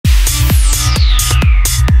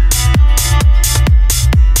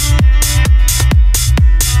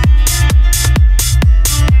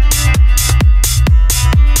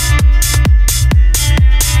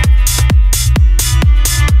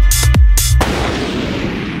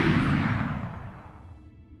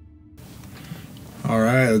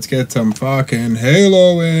Alright, let's get some fucking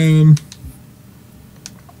Halo in.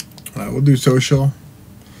 Alright, we'll do social.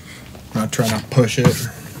 Not trying to push it.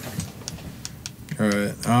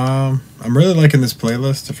 Alright, I'm really liking this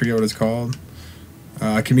playlist. I forget what it's called.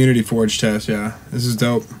 Community Forge Test, yeah. This is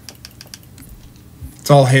dope. It's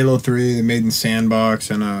all Halo 3, they made in Sandbox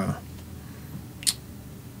and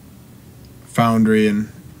Foundry and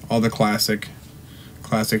all the classic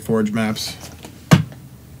Forge maps.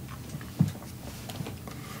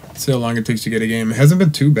 Let's see how long it takes to get a game. It hasn't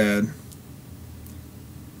been too bad.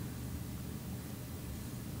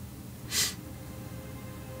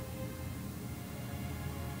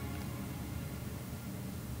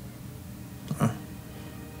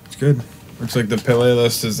 It's good. Looks like the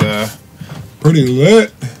playlist is pretty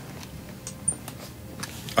lit.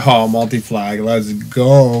 Oh, multi-flag. Let's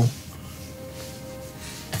go.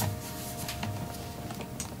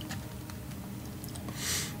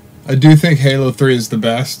 I do think Halo 3 is the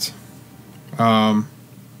best. But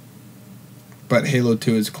Halo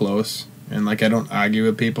 2 is close. And, like, I don't argue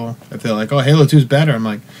with people. If they're like, oh, Halo 2 is better, I'm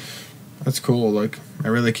like, that's cool. Like, I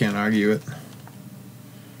really can't argue it.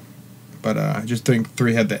 But I just think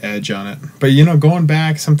 3 had the edge on it. But, you know, going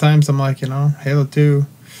back, sometimes I'm like, you know, Halo 2,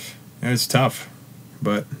 it's tough.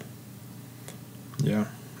 But, yeah,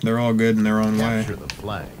 they're all good in their own way. Capture the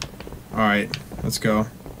flag. All right, let's go.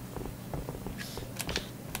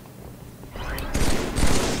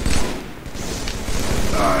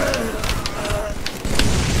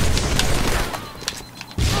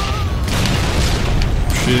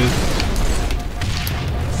 Shit.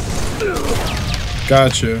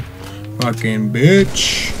 Gotcha. Fucking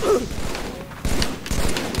bitch.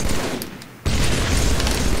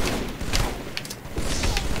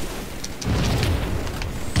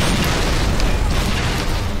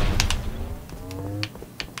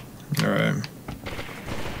 Alright.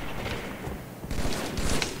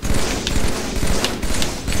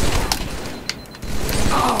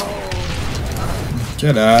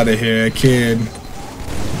 Get out of here, kid.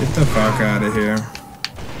 Get the fuck out of here.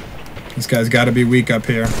 This guy's gotta be weak up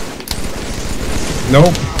here.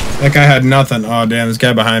 Nope. That guy had nothing. Oh, damn. This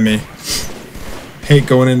guy behind me. Hate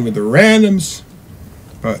going in with the randoms.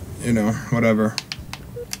 But, you know, whatever.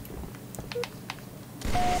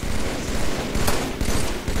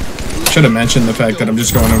 Should have mentioned the fact that I'm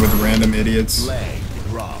just going in with random idiots. See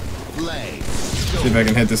if I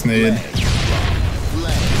can hit this nade.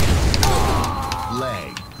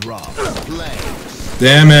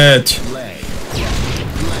 Damn it.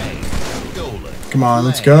 Come on,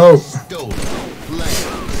 let's go.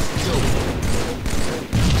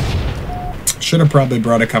 Should have probably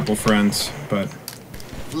brought a couple friends, but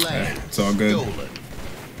hey, it's all good.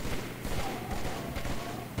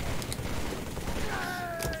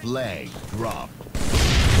 Flag drop.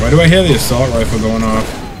 Why do I hear the assault rifle going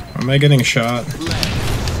off? Am I getting shot?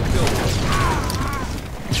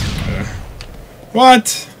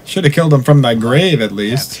 What? Should have killed him from that grave at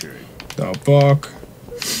least. The fuck.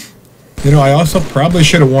 You know, I also probably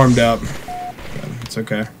should have warmed up. But it's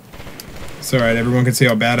okay. It's alright, everyone can see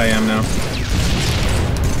how bad I am now.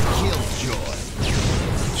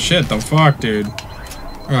 Shit, the fuck, dude.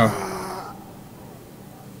 Oh.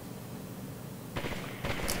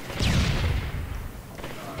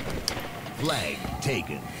 Flag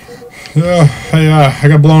taken. Yeah, I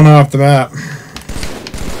got blown off the map.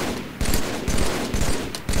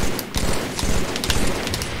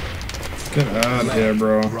 Get out of here,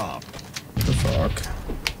 bro. What the fuck?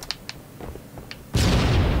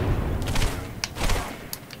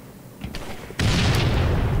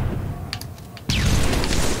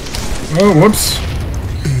 Oh, whoops.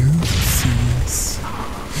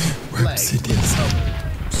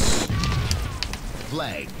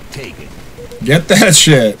 Flag taken. Get that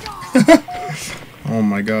shit. Oh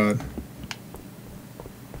my god.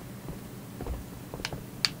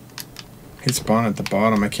 He spawned at the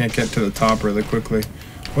bottom. I can't get to the top really quickly.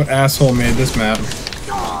 What asshole made this map?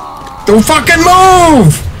 Don't fucking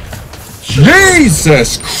move!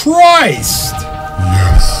 Jesus Christ!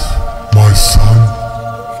 Yes, my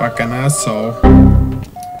son. Fucking asshole.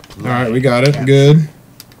 Alright, we got it. Good.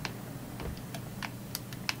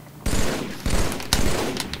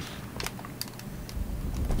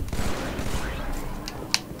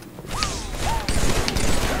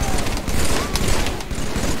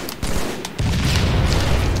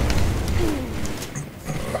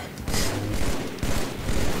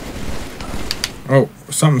 Oh,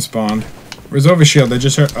 something spawned. Where's Overshield? I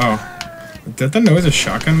just heard. Oh. Did that noise a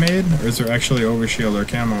shotgun made? Or is there actually Overshield or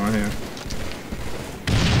camo on here?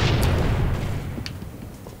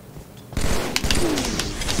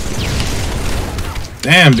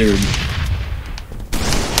 Damn, dude.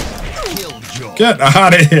 Get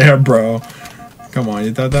out of here, bro. Come on,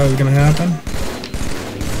 you thought that was gonna happen?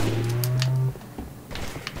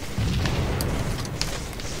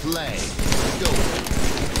 Flag stolen.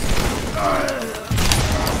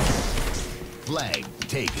 Flag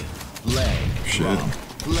taken. Flag dropped.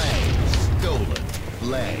 Flag stolen.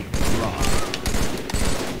 Flag dropped.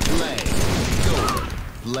 Flag stolen.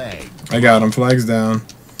 Flag. I got him. Flag's down.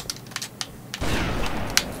 Flag.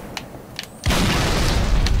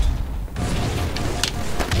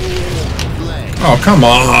 Oh, come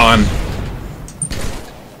on.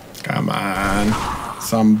 Come on.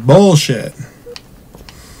 Some bullshit.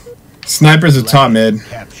 Sniper's a top mid.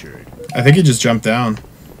 Captured. I think he just jumped down.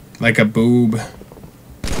 Like a boob.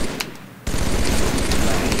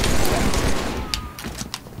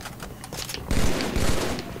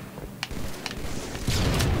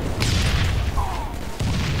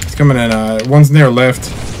 He's coming in. One's near left.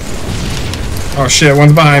 Oh shit,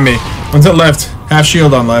 one's behind me. One's at left. Half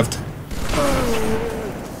shield on left.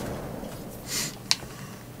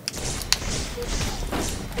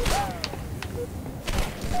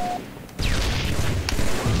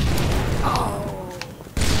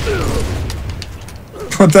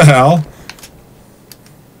 What the hell?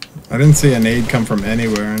 I didn't see a nade come from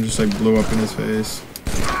anywhere and just like blew up in his face.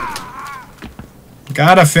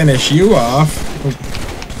 Gotta finish you off.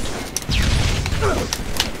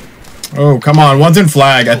 Oh, come on. One's in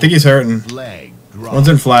flag. I think he's hurting. Flag dropped. One's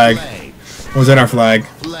in flag. One's in our flag.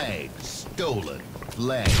 Flag stolen.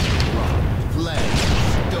 Flag dropped. Flag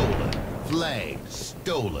stolen. Flag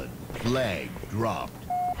stolen. Flag dropped.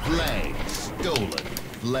 Flag stolen.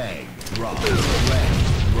 Flag dropped. Flag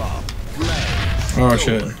dropped. Flag Oh stolen.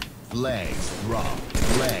 shit. Flag dropped.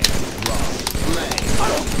 Flag dropped. Flag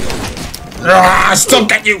stolen. Ah, I still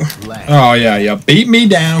got you. Flag. Oh yeah, you beat me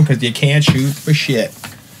down because you can't shoot for shit.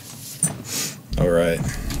 All right.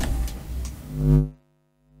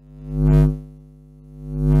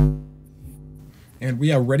 And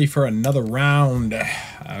we are ready for another round.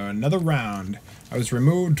 Another round. I was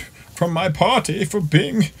removed from my party for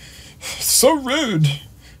being so rude.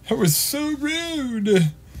 I was so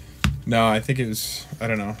rude. No, I think it was, I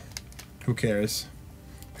don't know. Who cares?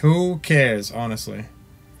 Who cares, honestly?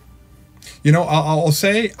 You know, I'll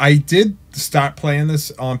say I did start playing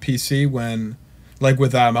this on PC when, like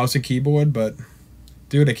with mouse and keyboard, but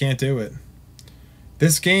dude, I can't do it.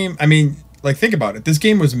 This game, I mean, like think about it. This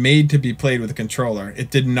game was made to be played with a controller. It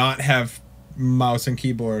did not have mouse and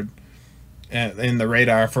keyboard in the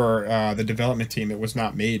radar for the development team. It was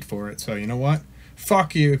not made for it. So you know what?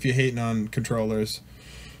 Fuck you if you're hating on controllers.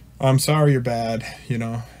 I'm sorry you're bad. You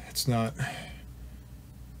know, it's not,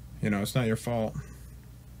 you know, it's not your fault.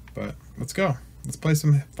 But let's go. Let's play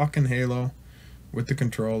some fucking Halo with the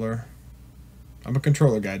controller. I'm a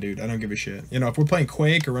controller guy, dude. I don't give a shit. You know, if we're playing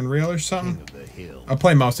Quake or Unreal or something, I'll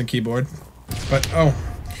play mouse and keyboard. But, oh,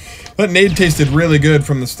 that nade tasted really good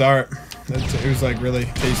from the start. It was, like, really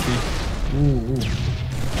tasty. Ooh, ooh.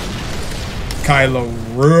 Kylo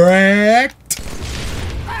wrecked.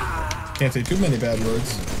 Can't say too many bad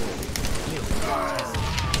words.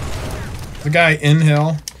 The guy in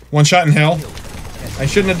hell. One shot in hell. I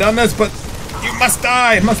shouldn't have done this, but you must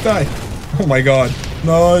die. Must die. Oh, my God.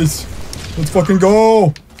 Nice. Let's fucking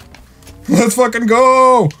go! Let's fucking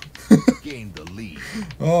go! Gain the lead.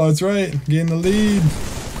 Oh, that's right. Gain the lead.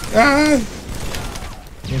 Ah!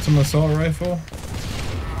 Want some assault rifle?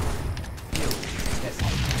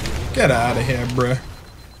 Get out of here, bruh.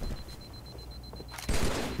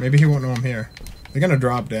 Maybe he won't know I'm here. They're gonna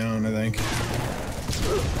drop down, I think.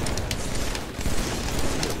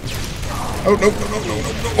 Oh, no, no, no, no,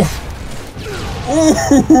 no,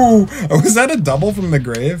 no. Ooh! Was that a double from the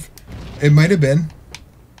grave? It might have been.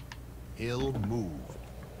 Hill move.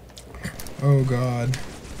 Oh god.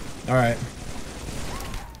 Alright.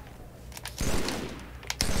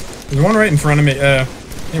 There's one right in front of me.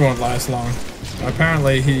 He won't last long.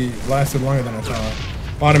 Apparently he lasted longer than I thought.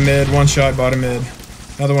 Bottom mid, one shot, bottom mid.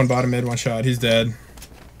 Another one bottom mid, one shot. He's dead.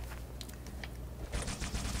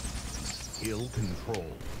 Hill control.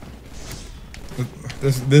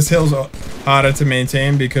 This hill's harder to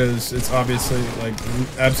maintain because it's obviously like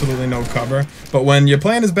absolutely no cover. But when you're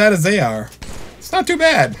playing as bad as they are, it's not too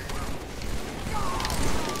bad.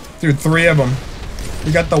 Dude, 3 of them.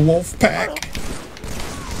 We got the wolf pack.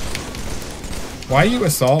 Why are you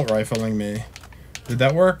assault rifling me? Did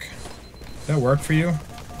that work? Did that work for you?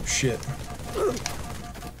 Shit.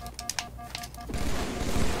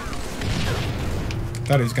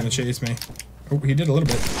 Thought he was gonna chase me. Oh, he did a little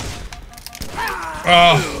bit.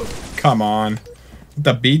 Oh, come on.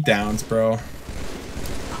 The beatdowns, bro.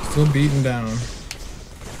 Still beating down.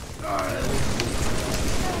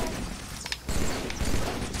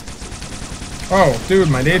 Oh, dude,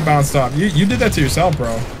 my nade bounced off. You did that to yourself,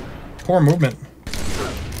 bro. Poor movement.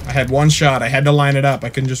 I had one shot. I had to line it up. I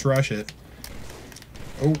couldn't just rush it.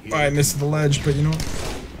 Oh, I missed the ledge, but you know what?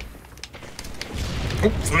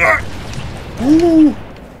 Oh, ooh,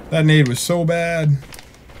 that nade was so bad.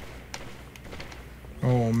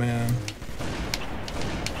 Oh, man.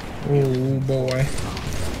 Oh, boy.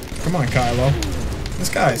 Come on, Kylo. This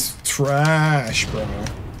guy's trash, bro.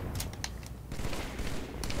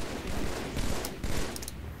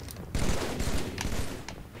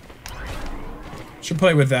 Should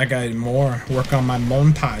play with that guy more. Work on my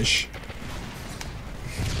montage.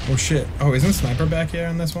 Oh shit. Oh, isn't Sniper back here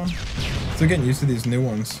in this one? Still getting used to these new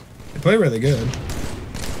ones. They play really good.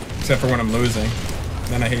 Except for when I'm losing.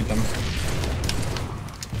 Then I hate them.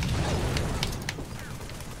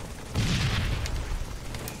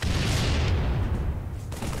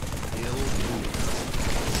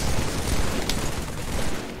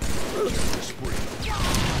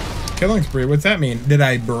 Killing spree, what's that mean? Did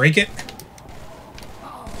I break it?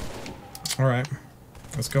 Alright.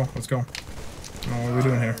 Let's go, let's go. Oh, what are we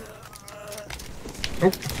doing here?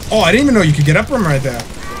 Oh, I didn't even know you could get up from right there.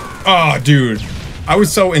 Oh, dude. I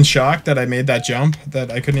was so in shock that I made that jump that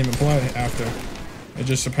I couldn't even play after. I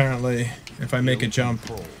just apparently, if I make a jump,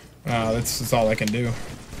 that's all I can do.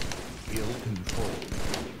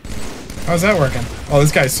 How's that working? Oh,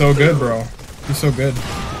 this guy's so good, bro. He's so good.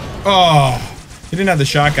 Oh, he didn't have the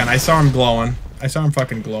shotgun. I saw him glowing. I saw him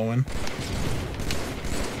fucking glowing.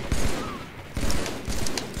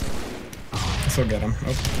 I still get him.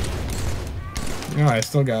 Oh. No, I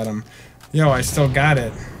still got him. Yo, I still got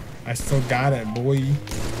it. I still got it, boy.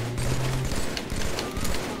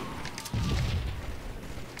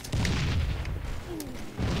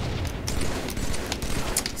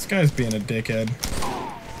 This guy's being a dickhead.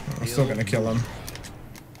 I'm still gonna kill him.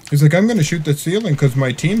 He's like, I'm gonna shoot the ceiling because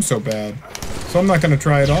my team's so bad. So I'm not gonna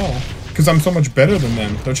try at all. Because I'm so much better than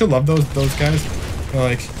them. Don't you love those guys? They're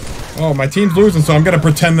like, oh, my team's losing, so I'm gonna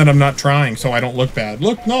pretend that I'm not trying so I don't look bad.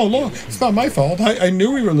 Look, no, look, it's not my fault. I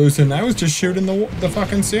knew we were losing. I was just shooting the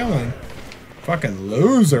fucking ceiling. Fucking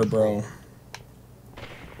loser, bro.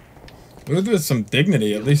 Lose with some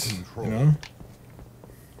dignity, at least, you know?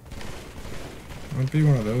 Don't be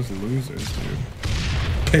one of those losers, dude.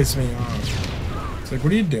 Piss me off. It's like,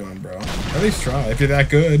 what are you doing, bro? At least try. If you're that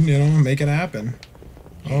good, you know, make it happen.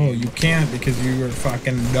 Oh, you can't because you were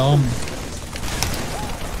fucking dumb.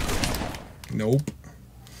 Nope.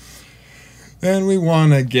 And we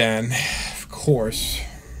won again. Of course.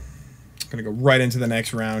 Gonna go right into the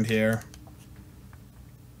next round here.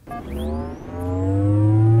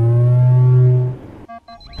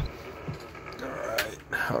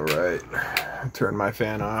 Alright. Turn my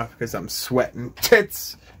fan off because I'm sweating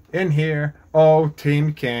tits in here. Oh,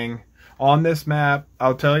 Team King. On this map,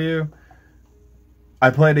 I'll tell you, I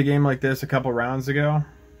played a game like this a couple rounds ago,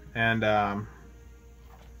 and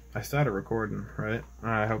I started recording, right?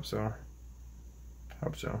 I hope so.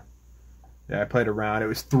 Hope so. Yeah, I played a round. It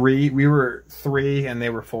was 3. We were 3 and they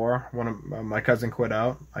were 4. One of my cousin quit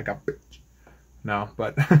out. Like a bitch. No,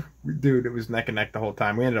 but dude, it was neck and neck the whole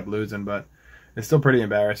time. We ended up losing, but it's still pretty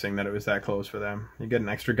embarrassing that it was that close for them. You get an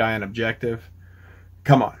extra guy on objective.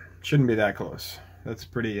 Come on, shouldn't be that close. That's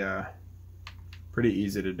pretty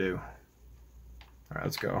easy to do. All right,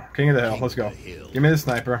 let's go. King of the hill. Let's go. Give me the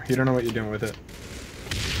sniper. You don't know what you're doing with it.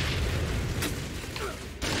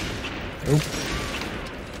 Oop.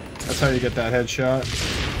 That's how you get that headshot.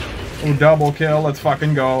 Oh, double kill. Let's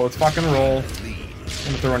fucking go. Let's fucking roll. I'm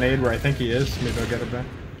gonna throw a nade where I think he is. Maybe I'll get it back.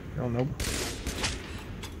 Oh, nope.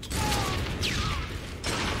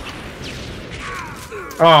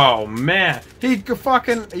 Oh, man. He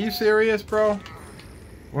fucking... Are you serious, bro?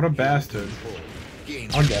 What a bastard.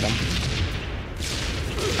 I'll get him.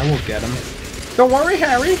 I will get him. Don't worry,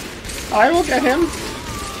 Harry. I will get him.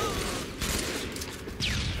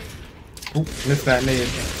 Oop, missed that nade.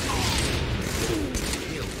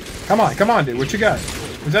 Come on, dude. What you got?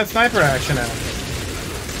 Where's that sniper action at?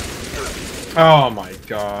 Oh my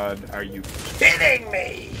god. Are you kidding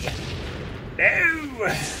me? No!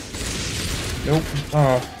 Nope.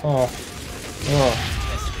 Oh.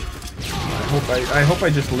 I hope I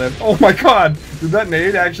just lived. Oh my god! Did that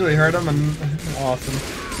nade actually hurt him? And awesome.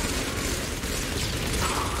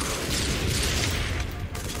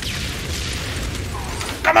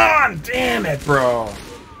 Come on! Damn it, bro!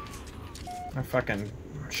 I fucking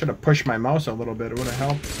should have pushed my mouse a little bit. It would have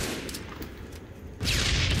helped.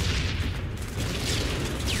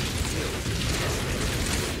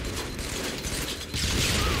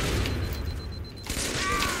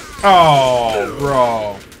 Oh,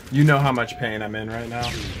 bro. You know how much pain I'm in right now.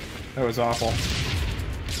 That was awful.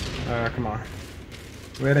 Come on.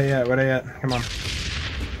 Where they at? Where they at? Come on.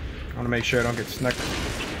 I want to make sure I don't get snuck.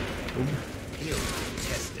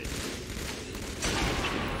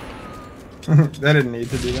 That didn't need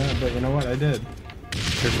to do that, but you know what? I did.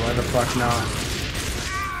 Because why the fuck not?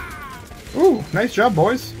 Ooh, nice job,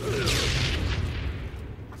 boys.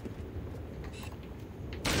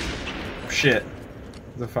 Shit.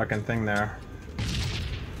 There's a fucking thing there.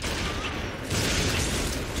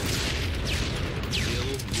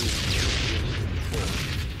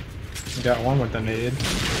 Got one with the nade.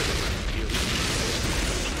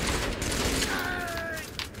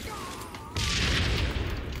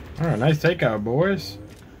 Alright, nice takeout, boys.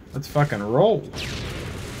 Let's fucking roll.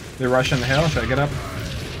 They're rushing the hill. Should I get up?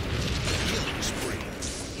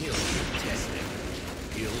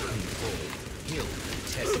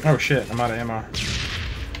 Oh shit, I'm out of ammo.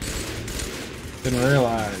 Didn't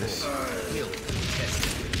realize.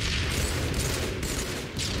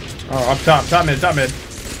 Oh, up top, top mid, top mid.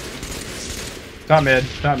 Top mid,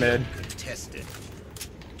 top mid.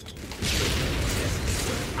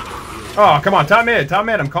 Oh, come on, top mid,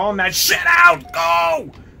 I'm calling that shit out!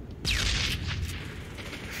 Go!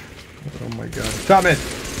 Oh my god. Top mid!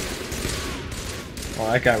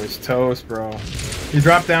 Oh, that guy was toast, bro. He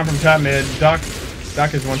dropped down from top mid. Duck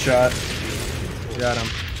is one shot. Got him.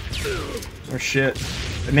 Oh shit.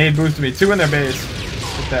 The nade boosted me. 2 in their base.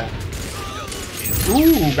 Get that.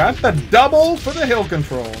 Ooh, got the double for the hill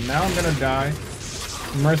control. Now I'm gonna die.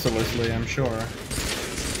 Mercilessly, I'm sure.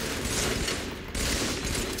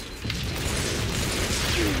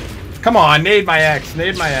 Come on, nade my X,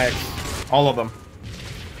 nade my X. All of them.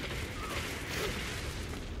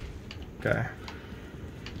 Okay.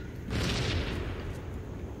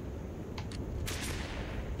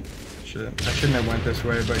 Shit, I shouldn't have went this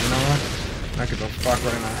way, but you know what? I could go fuck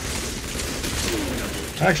right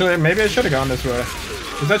now. Actually, maybe I should have gone this way.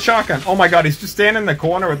 Is that shotgun? Oh my god, he's just standing in the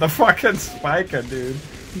corner with the fucking spiker, dude.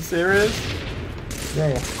 You serious?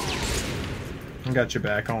 Bro. I got your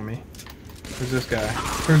back, homie. Who's this guy?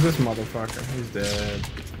 Who's this motherfucker? He's dead.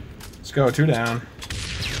 Let's go, 2 down.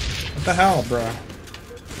 What the hell, bro?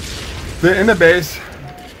 They're in the base.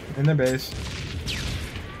 In the base.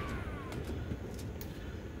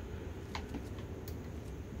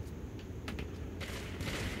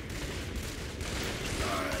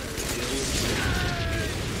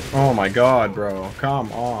 Oh my god, bro.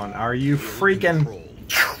 Come on. Are you freaking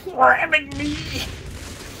cramming me?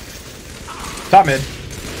 Top mid.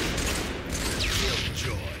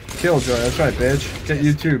 Killjoy, that's right, bitch. Get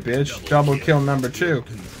you too, bitch. Double kill number 2.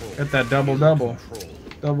 Get that double double.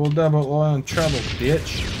 Double double oil and trouble,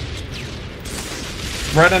 bitch.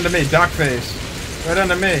 Right under me, dock face. Right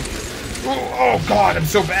under me. Ooh, oh god, I'm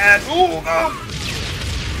so bad. Ooh,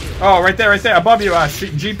 oh. Oh, right there, above you.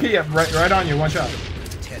 GP, right on you. One shot.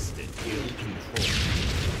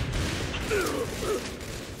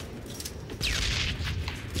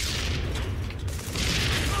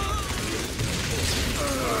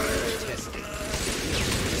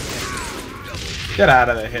 Get out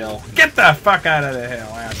of the hill. Get the fuck out of the hill,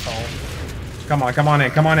 asshole. Come on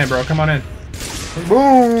in, bro. Come on in.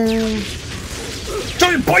 Boom!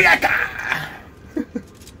 Boyaka!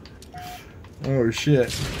 Oh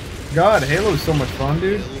shit. God, Halo's so much fun,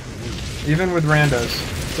 dude. Even with randos.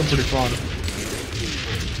 Still pretty fun.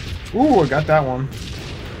 Ooh, I got that one.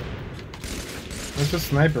 What's a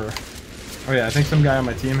sniper? Oh yeah, I think some guy on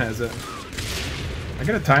my team has it. I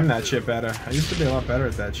gotta time that shit better. I used to be a lot better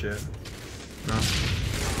at that shit. No.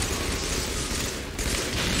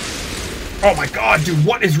 Oh my god, dude,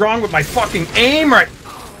 what is wrong with my fucking aim right...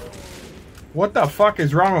 What the fuck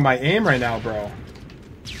is wrong with my aim right now, bro?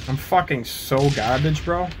 I'm fucking so garbage,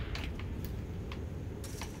 bro.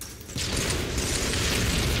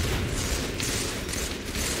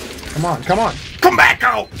 Come on, come on. Come back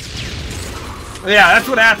out! Yeah, that's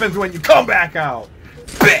what happens when you come back out.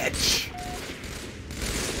 Bitch!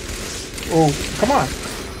 Oh, come on.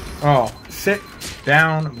 Oh. Sit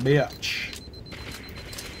down, bitch.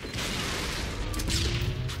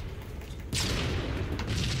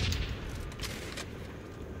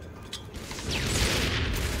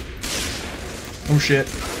 Oh shit.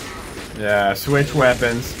 Yeah, switch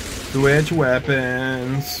weapons. Switch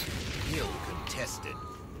weapons.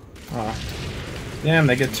 Oh. Damn,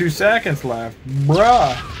 they get 2 seconds left.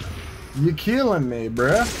 Bruh. You killing me,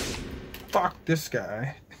 bruh. Fuck this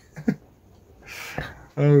guy.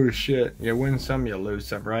 Oh shit. You win some, you lose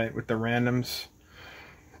some, right? With the randoms.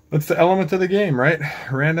 That's the element of the game, right?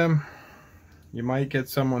 Random. You might get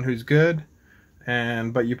someone who's good,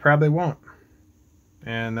 but you probably won't.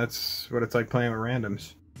 And that's what it's like playing with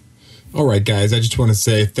randoms. Alright guys, I just want to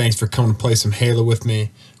say thanks for coming to play some Halo with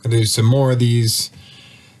me. I'm going to do some more of these.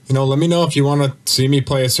 You know, let me know if you want to see me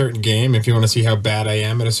play a certain game. If you want to see how bad I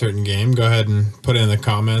am at a certain game, go ahead and put it in the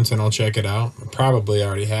comments and I'll check it out. I probably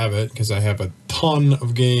already have it because I have a ton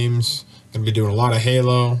of games. Going to be doing a lot of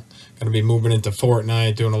Halo. Going to be moving into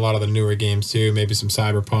Fortnite, doing a lot of the newer games too. Maybe some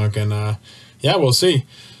Cyberpunk. And yeah, we'll see.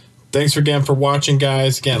 Thanks again for watching,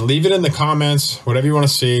 guys. Again, leave it in the comments. Whatever you want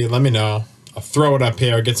to see, let me know. I'll throw it up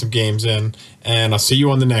here. I'll get some games in. And I'll see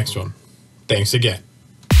you on the next one. Thanks again.